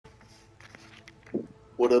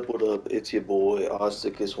What up, what up? It's your boy,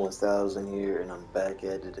 Osticus1000 here, and I'm back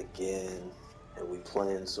at it again. And we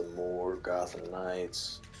playing some more Gotham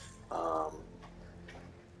Knights. Um,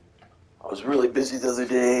 I was really busy the other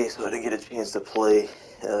day, so I didn't get a chance to play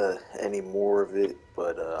any more of it.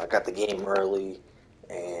 But I got the game early,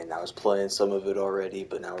 and I was playing some of it already.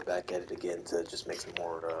 But now we're back at it again to just make some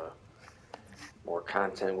more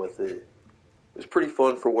content with it. It was pretty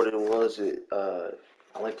fun for what it was.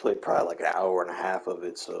 I only played probably like an hour and a half of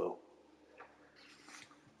it, so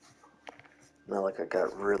not like I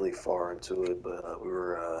got really far into it, but we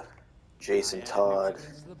were I Jason add new Todd,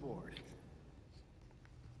 chickens to the board.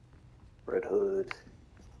 Red Hood.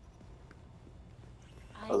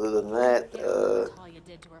 I Other than can't that, forget what Natalia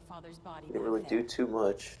did to her father's body didn't back really do there. too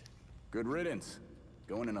much. Good riddance.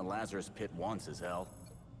 Going in a Lazarus pit once is hell.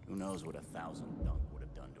 Who knows what 1,000 dunk would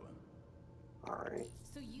have done to him. Alright,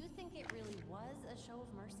 So you think it really was a show of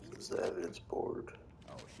mercy? this is the evidence board.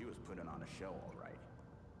 Oh, she was putting on a show, all right.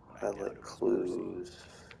 But I doubt Highlight it was mercy. clues.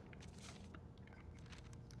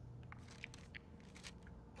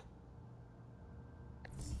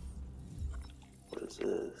 What is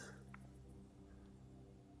this?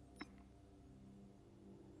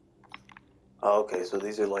 Oh, okay, so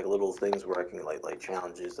these are like little things where I can like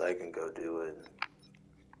challenges that I can go do, and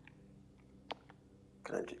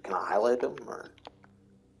can I highlight them or?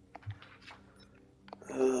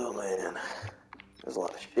 Oh man, there's a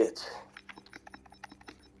lot of shit.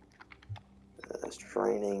 That's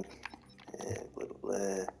training and blah blah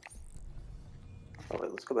blah. Oh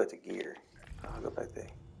wait, let's go back to gear. I'll go back there.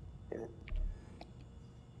 Yeah.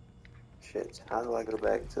 Shit, how do I go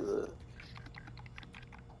back to the...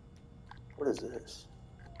 What is this?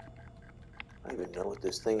 I don't even know what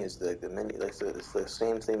this thing is. The menu, it's the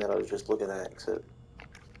same thing that I was just looking at, except...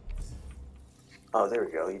 Oh, there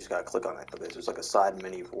we go. You just gotta click on it. Okay, so it's like a side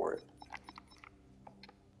menu for it.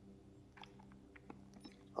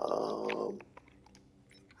 How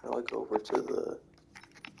do I go over to the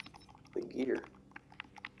gear?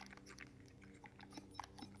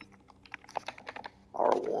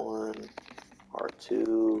 R1,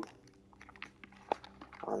 R2.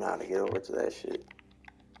 I don't know how to get over to that shit.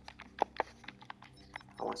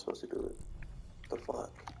 How am I supposed to do it? What the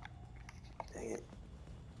fuck? Dang it.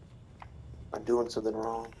 Am I doing something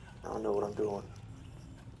wrong? I don't know what I'm doing.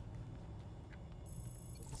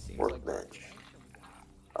 Workbench.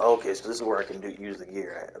 Oh, okay, so this is where I can use the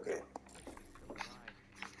gear at. Okay.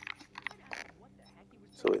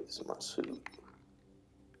 So wait, this is my suit.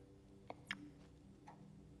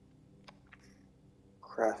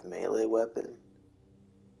 Craft melee weapon.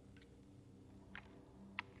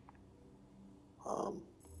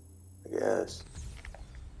 I guess.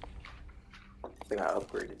 I think I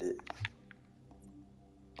upgraded it.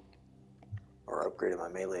 Or upgraded my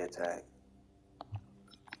melee attack.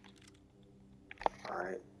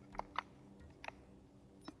 Alright.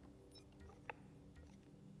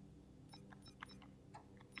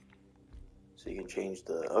 So you can change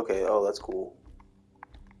the... Okay, oh, that's cool.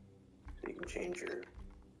 So you can change your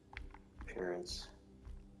appearance.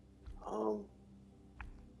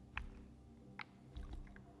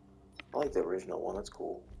 I like the original one, that's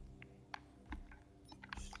cool.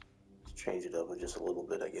 Just change it up just a little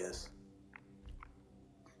bit, I guess.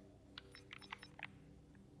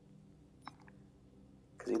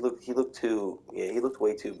 Cause he looked too, yeah, he looked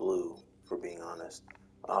way too blue, for being honest.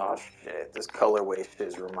 Oh shit, this colorway shit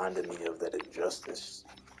is reminding me of that Injustice.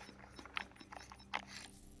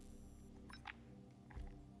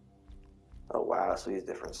 Oh wow, so these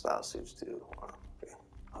different style suits too. Wow, okay.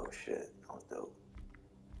 Oh shit, that was dope.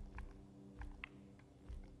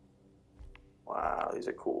 Wow, these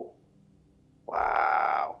are cool.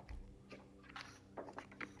 Wow.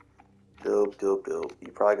 Dope, dope, dope.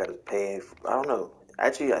 You probably got to pay. I don't know.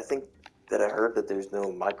 Actually, I think that I heard that there's no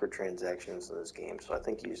microtransactions in this game, so I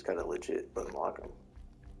think you just gotta legit unlock them.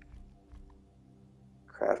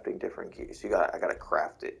 Crafting different keys. I gotta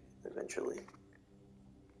craft it eventually.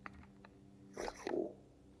 That's cool.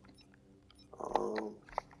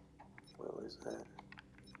 What was that?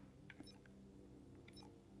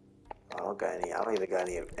 I don't even got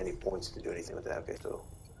any points to do anything with that. Okay, so.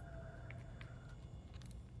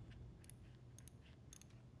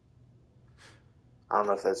 I don't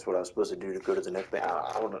know if that's what I was supposed to do to go to the next thing.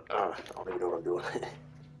 I don't even know what I'm doing.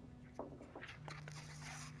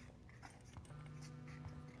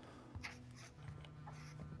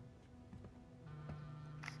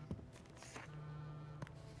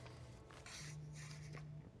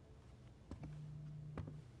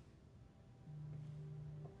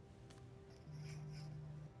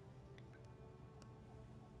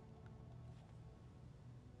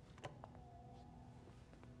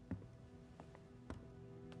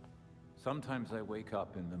 Sometimes I wake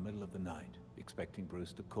up in the middle of the night, expecting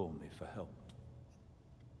Bruce to call me for help.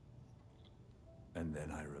 And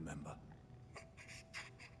then I remember.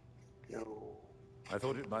 No. I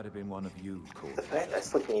thought it might have been one of you calling The me fact I just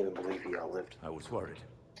still can't even believe he outlived now. I was worried.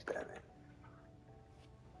 Batman.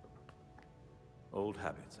 Old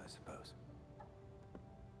habits, I suppose.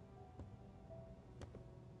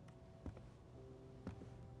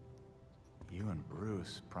 You and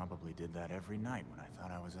Bruce probably did that every night when I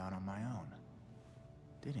thought I was out on my own.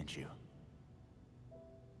 Didn't you?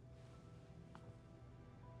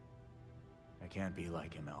 I can't be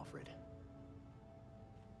like him, Alfred.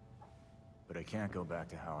 But I can't go back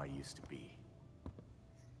to how I used to be.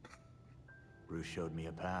 Bruce showed me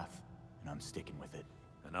a path, and I'm sticking with it.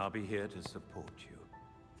 And I'll be here to support you.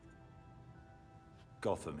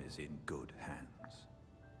 Gotham is in good hands.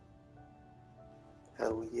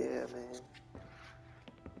 Hell yeah, man.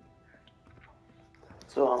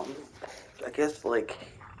 So, I guess, like,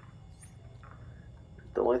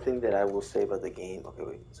 the only thing that I will say about the game... Okay,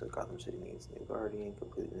 wait. So, Gotham City needs new Guardian,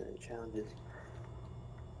 completely new challenges.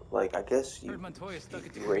 Like, I guess you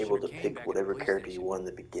were able to pick whatever character you want in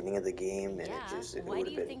the beginning of the game, and it Why would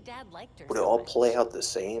do have you been... think Dad liked her Would it so all much? play out the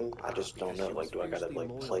same? I just don't know. Like, do I gotta,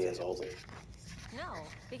 like, play as all the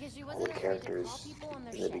Because she wasn't afraid to call characters people on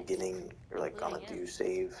their in the shit. beginning, or, like, on a Including him. do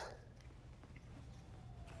save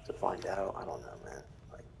to find out? I don't know, man.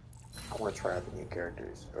 Like, I want to try out the new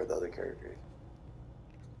characters, or the other characters.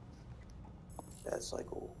 That's, like,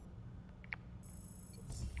 cool.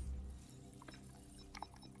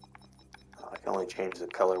 I can only change the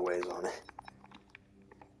colorways on it.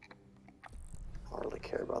 I don't really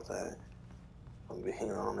care about that. If I'm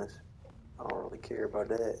being honest. I don't really care about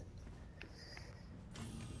that.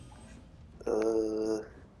 Chaos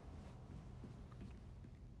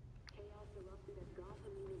erupted at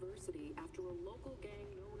Gotham University after a local gang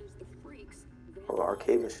known as the Freaks Oh, the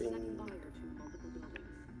arcade set machine. fire to multiple buildings.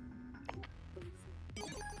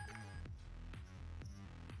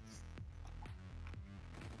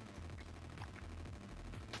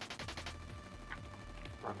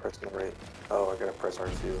 I'm pressing the right. Oh, I gotta press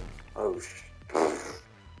R2. Oh,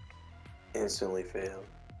 instantly failed.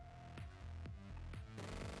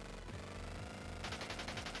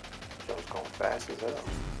 I was going fast as hell.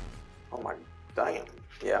 Oh my, damn.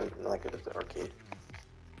 Yeah, I'm not good at the arcade.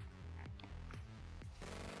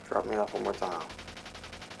 Drop me off one more time.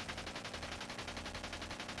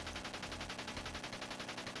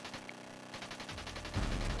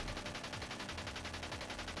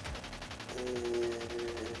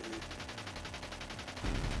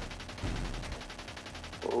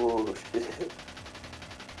 Oh shit.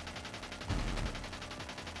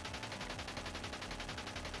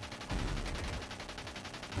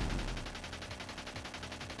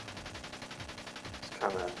 It's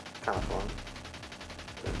kind of fun.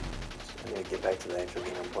 I need to get back to the actual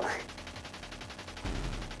game I'm playing.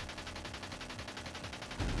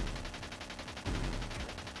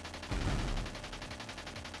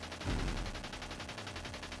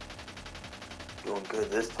 Doing good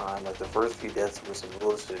this time. Like the first few deaths were some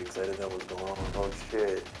bullshit because I didn't know what was going on. Oh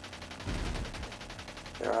shit.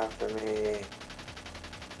 They're after me.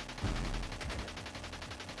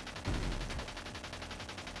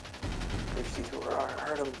 I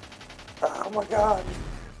heard him. Oh my god.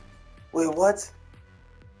 Wait, what?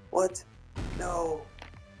 What? No.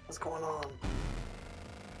 What's going on?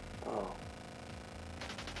 Oh.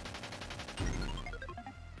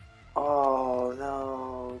 Oh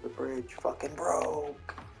no. The bridge fucking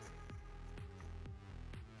broke.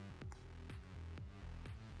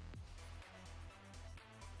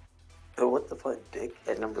 Oh, what the fuck, Dick?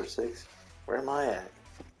 At number 6? Where am I at?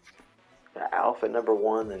 Got Alpha at number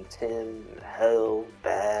 1, then 10, Hell,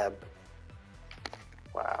 Bab.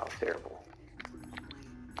 Wow, terrible.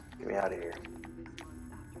 Get me out of here.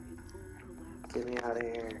 Get me out of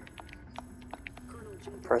here.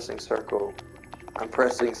 I'm pressing circle. I'm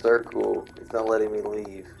pressing circle. It's not letting me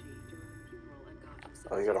leave.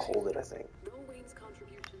 Oh, you gotta hold it, I think.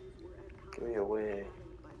 Give me away.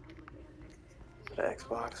 The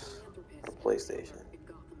Xbox or PlayStation.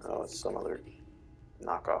 Oh, it's some other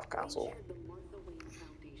knockoff console.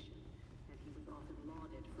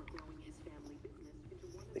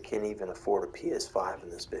 They can't even afford a PS5 in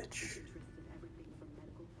this bitch.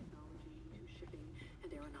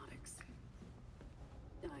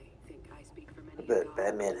 I bet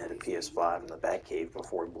Batman had a PS5 in the Batcave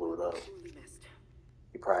before he blew it up.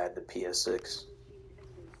 He probably had the PS6.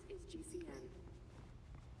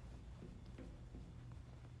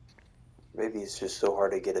 Maybe it's just so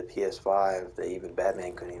hard to get a PS5 that even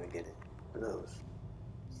Batman couldn't even get it. Who knows?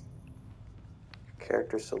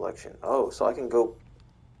 Character selection. Oh, so I can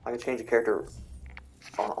change a character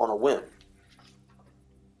on a whim.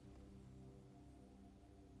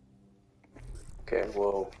 Okay,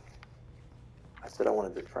 well, I said I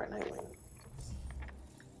wanted to try Nightwing.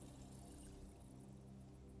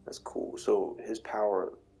 That's cool. So his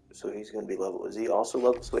power, so he's going to be level. Is he also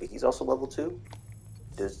level? So wait, he's also level 2?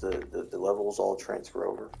 Does the levels all transfer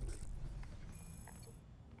over?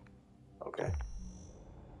 Okay.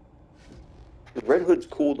 Red Hood's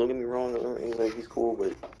cool, don't get me wrong. Like, he's cool,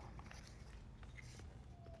 but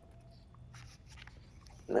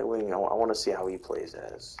Nightwing, I want to see how he plays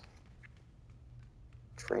as.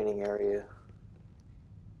 Training area.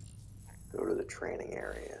 Go to the training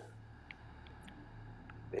area.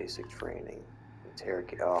 Basic training.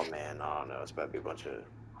 Interrogate. Oh man, oh no, it's about to be a bunch of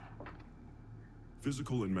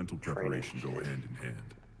physical and mental preparation go hand in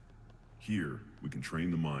hand. Here, we can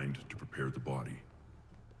train the mind to prepare the body,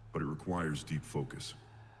 but it requires deep focus.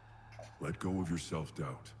 Let go of your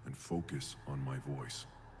self-doubt and focus on my voice.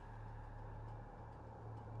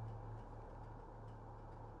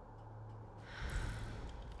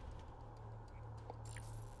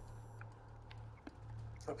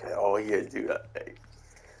 Okay, oh yeah, dude.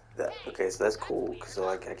 Okay, so that's cool, because so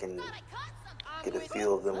I can get a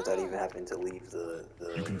feel of them without even having to leave the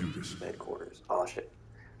You can do this. headquarters. Oh shit.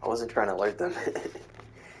 I wasn't trying to alert them.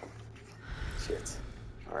 Shit.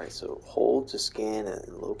 Alright, so hold to scan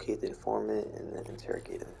and locate the informant and then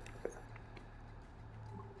interrogate him. Okay.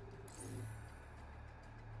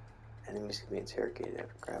 Enemies can be interrogated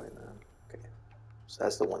after grabbing them. Okay. So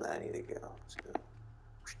that's the one that I need to go. Let's go.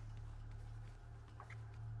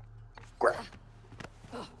 Grab.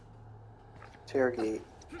 Interrogate.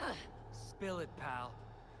 Spill it, pal.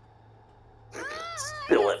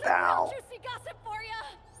 Spill it, pal. Juicy gossip for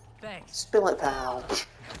ya. Thanks. Spill it, pal.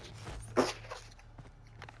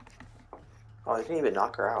 Oh, I didn't even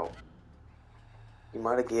knock her out. You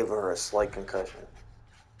might have gave her a slight concussion.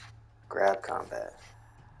 Grab combat.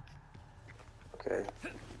 Okay.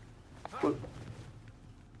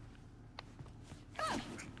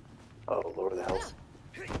 Oh, lower the health.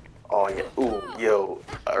 Oh, yeah. Ooh, yo.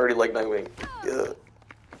 I already like Nightwing. Yeah.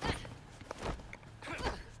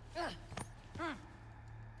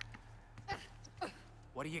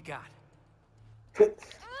 What do you got? What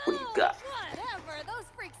do you got? Whatever. Those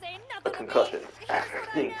freaks ain't A nothing. concussion after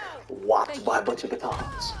being whopped by a bunch of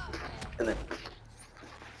batons. And then...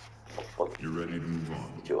 Oh, fuck. You're ready to move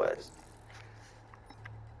on. Get your ass.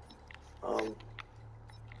 I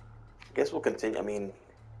guess we'll continue. I mean...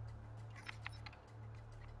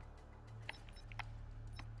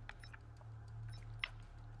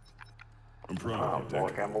 I'm proud of you,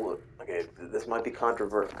 Dick. Okay, this might be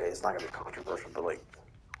controversial. Okay, it's not gonna be controversial, but like,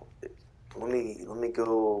 let me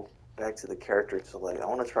go back to the character select. I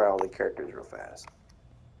want to try all the characters real fast.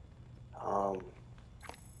 I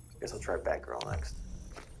guess I'll try Batgirl next.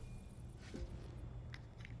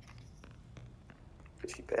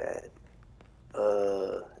 Cause she bad.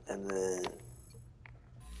 And then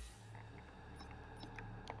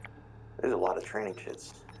there's a lot of training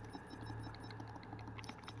shits.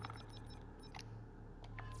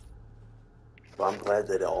 But I'm glad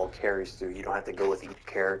that it all carries through. You don't have to go with each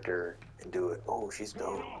character and do it. Oh, she's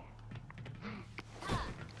dope.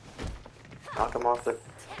 Knock him off.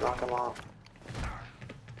 Knock him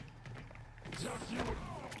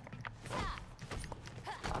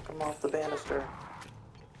off the banister.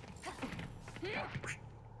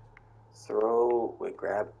 Throw, wait,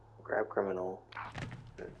 grab criminal.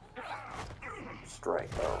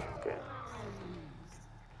 Strike, oh, okay.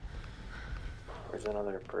 Where's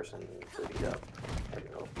another person to beat up? There we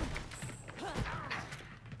go.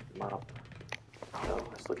 Mop. No,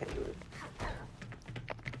 let's look into it.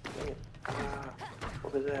 Dang it.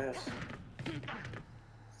 Whoop his ass.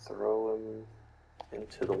 Throw him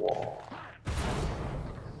into the wall.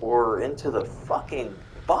 Or into the fucking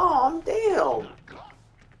bomb? Damn!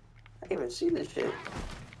 I didn't even see this shit.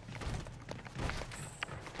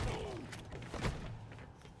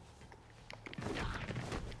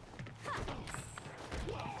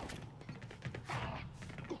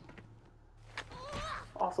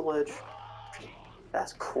 Off the ledge.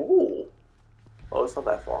 That's cool. Oh, it's not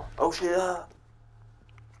that far. Oh shit!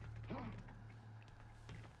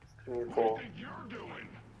 Didn't mean to fall.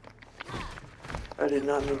 I did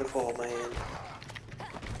not mean to fall, man.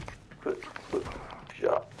 Put,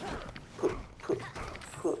 shot. Put.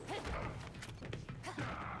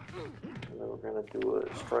 And then we're gonna do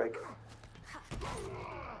a strike.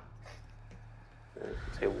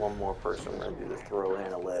 Say one more person. We're gonna do the throw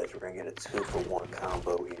and a ledge. We're gonna get a 2-for-1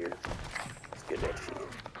 combo here. Let's get that shit.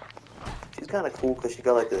 She's kind of cool because she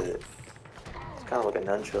got like the. It's Kind of like a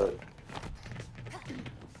nunchuck.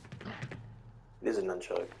 It is a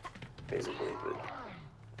nunchuck, basically, but...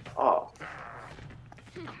 Oh.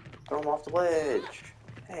 Throw him off the ledge.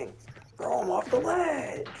 Dang. Throw him off the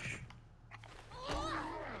ledge.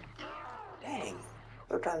 Dang.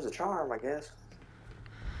 Third time's the charm, I guess.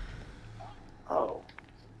 Oh.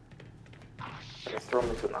 I just throw him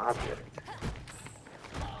into an object.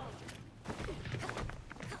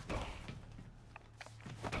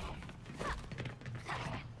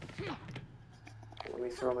 Let me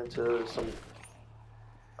throw him into some...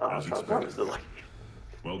 Oh, I was trying to throw him into the light.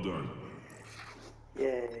 Well done.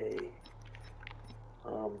 Yay.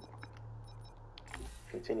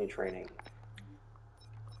 Continue training.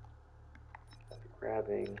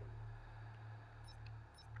 Grabbing.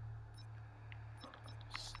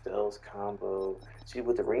 Stealth combo. See,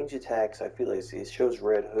 with the range attacks, I feel like it shows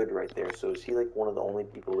Red Hood right there. So is he like one of the only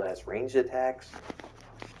people that has ranged attacks?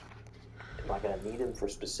 Am I gonna need him for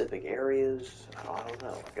specific areas? I don't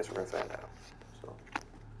know. I guess we're gonna find out. So,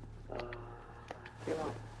 come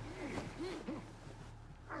on.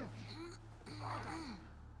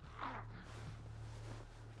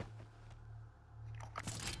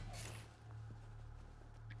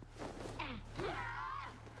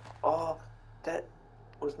 Oh, that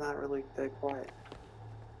was not really that quiet.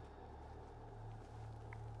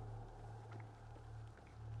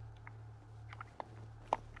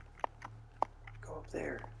 Go up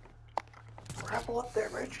there. Grapple up there,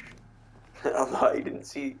 Rich. I didn't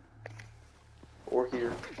see or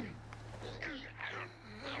hear.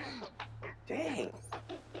 Dang.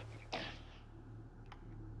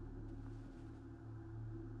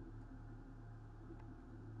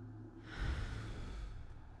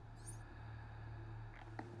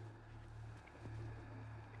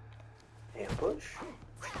 Ambush.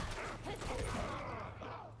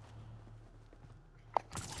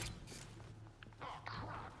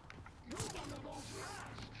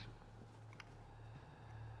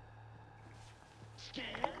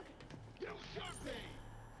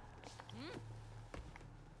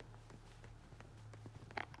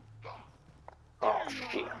 Oh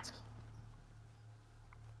shit.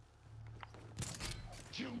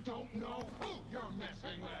 You don't know who you're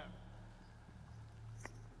messing with.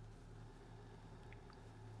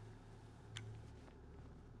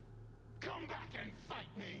 Come back and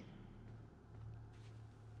fight me.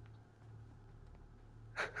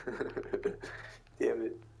 Damn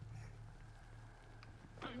it.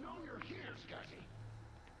 I know you're here, Scotty.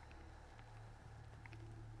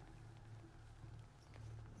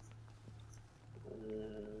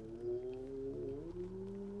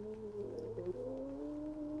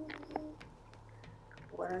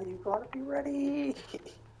 When are you gonna be ready?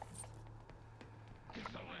 This'll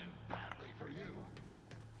end badly for you.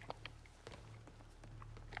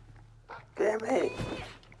 Damn it!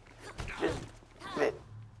 Just it.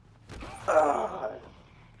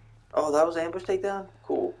 Oh, that was an ambush takedown?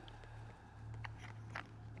 Cool.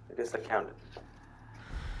 I guess that counted.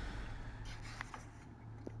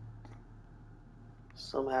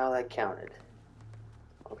 Somehow that counted.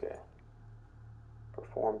 Okay.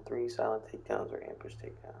 Perform 3 silent takedowns or ambush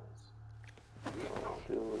takedowns. I'll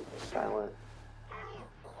do silent.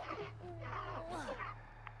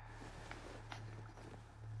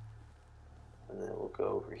 And then we'll go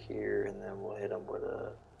over here and then we'll hit him with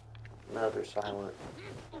another silent.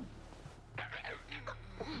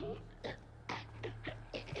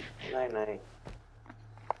 Night night.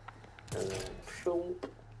 And then shoom.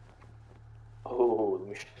 Oh, let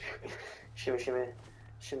me shimmy shimmy.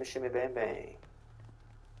 Shimmy shimmy bang bang.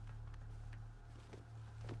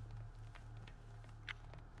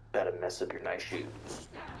 Better mess up your nice shoes.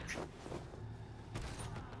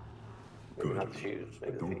 Maybe Good. not the shoes,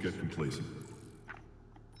 maybe Don't the get feet. complacent.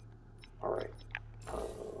 Alright.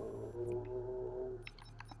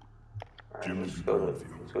 Jim will Let's be go, proud of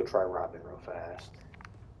you. let's go try Robin real fast.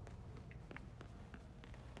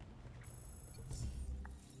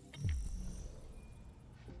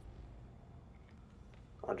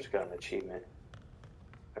 I just got an achievement.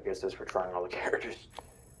 I guess that's for trying all the characters.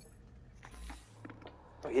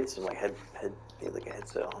 Oh, he had some like he had like a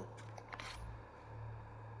headset on.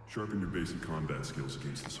 Sharpen your basic combat skills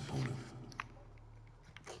against this opponent.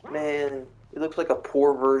 Man, it looks like a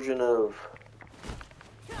poor version of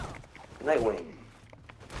Nightwing.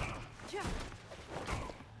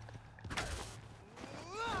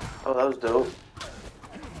 Oh, that was dope.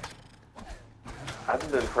 I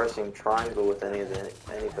haven't been pressing triangle with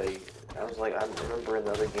anybody. I was like, I remember in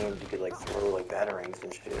the other games you could like throw like batarangs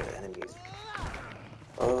and shit at enemies.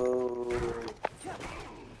 Oh.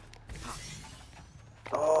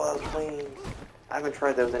 Oh, that was clean. I haven't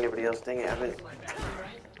tried that with anybody else. Dang it, I haven't.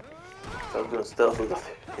 So I'm doing stealth with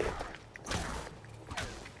the.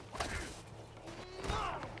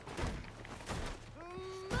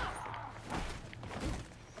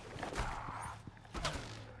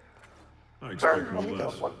 I expect no I got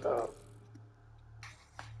less. fucked up.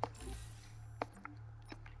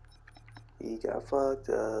 He got fucked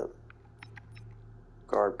up.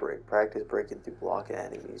 Guard break. Practice breaking through block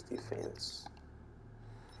enemies. Defense.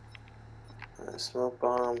 Smoke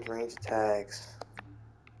bombs. Range attacks.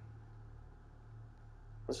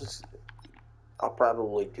 Let's just. I'll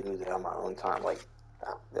probably do that on my own time. Like,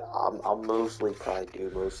 I'll mostly probably do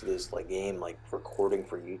most of this like game like recording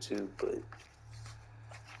for YouTube, but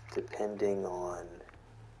depending on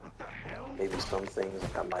maybe some things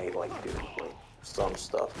I might like do like some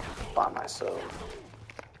stuff by myself.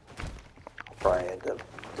 I'll probably end up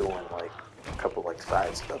doing like a couple like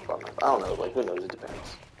side stuff by myself. I don't know, like who knows, it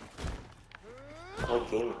depends. I like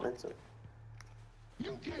game momentum.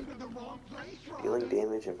 You came to the wrong place, Dealing Robin.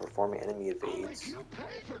 damage and performing enemy I'll make evades. you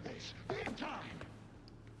pay for this, big time.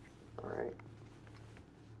 Alright.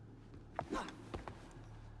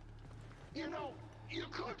 You know, you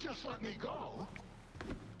could just let me go.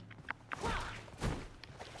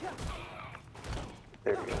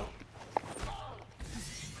 There we go.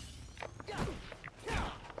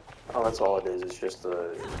 Oh, that's all it is. It's just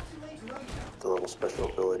the little special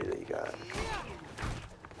ability that you got.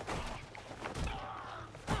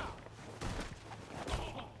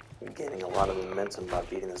 I'm gaining a lot of momentum by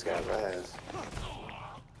beating this guy's ass.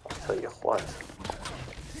 I'll tell you what.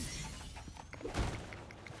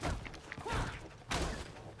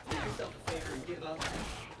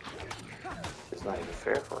 It's not even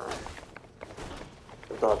fair for him.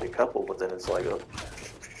 I thought it'd be a couple, but then it's like a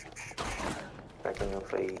back on your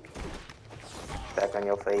feet. Back on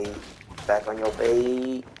your feet. Back on your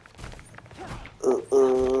feet.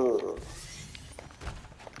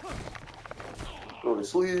 Go to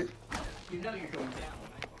sleep. You know you're going down.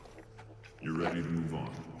 You're ready to move on.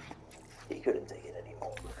 He couldn't take it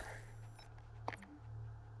anymore.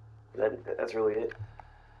 That's really it.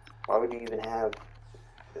 Why would you even have?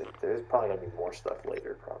 There's probably gonna be more stuff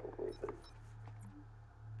later, probably. But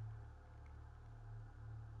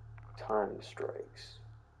time strikes.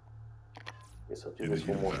 Guess I'll do In the this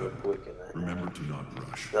heat one of more real battle, quick, and then remember to not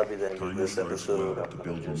rush. that'll be the end of Time this strikes episode. well I'm to gonna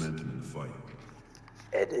build just momentum in the fight.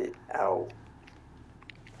 edit out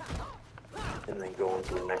and then go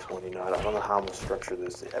into the next one. You know, I don't know how I'm gonna structure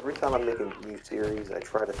this. Every time I make a new series, I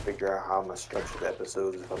try to figure out how I'm gonna structure the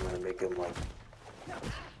episodes. If I'm gonna make them like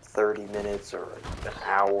 30 minutes or an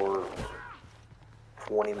hour, or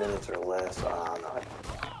 20 minutes or less. I don't know.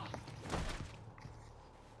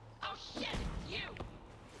 Oh shit, you!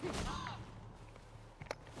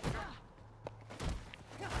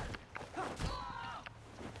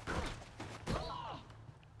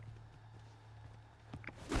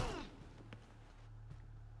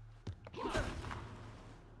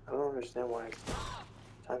 I don't understand why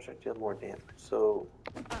time strike deal more damage. So,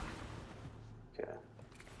 okay.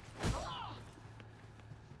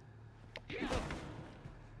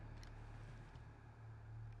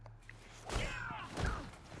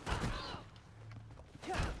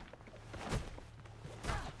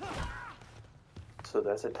 So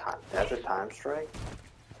that's a time. That's a time strike.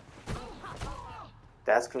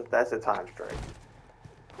 That's a time strike.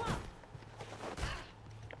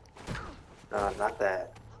 Not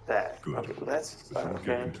that. That. Good. Okay, well that's But don't get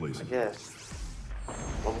okay. I complacent. guess.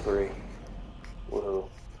 Level 3. Whoa.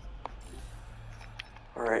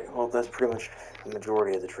 All right. Well, that's pretty much the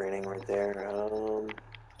majority of the training right there.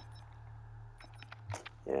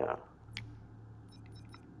 Yeah.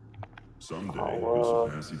 Someday, I'll, you'll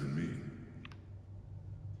surpass even me.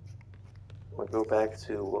 I'm gonna go back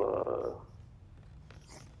to.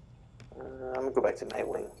 I'm gonna go back to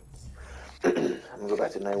Nightwing. I'm gonna go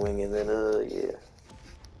back to Nightwing, and then yeah.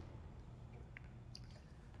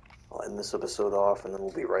 I'll end this episode off, and then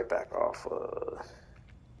we'll be right back off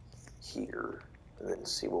here, and then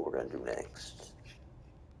see what we're gonna do next.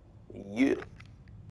 Yeah.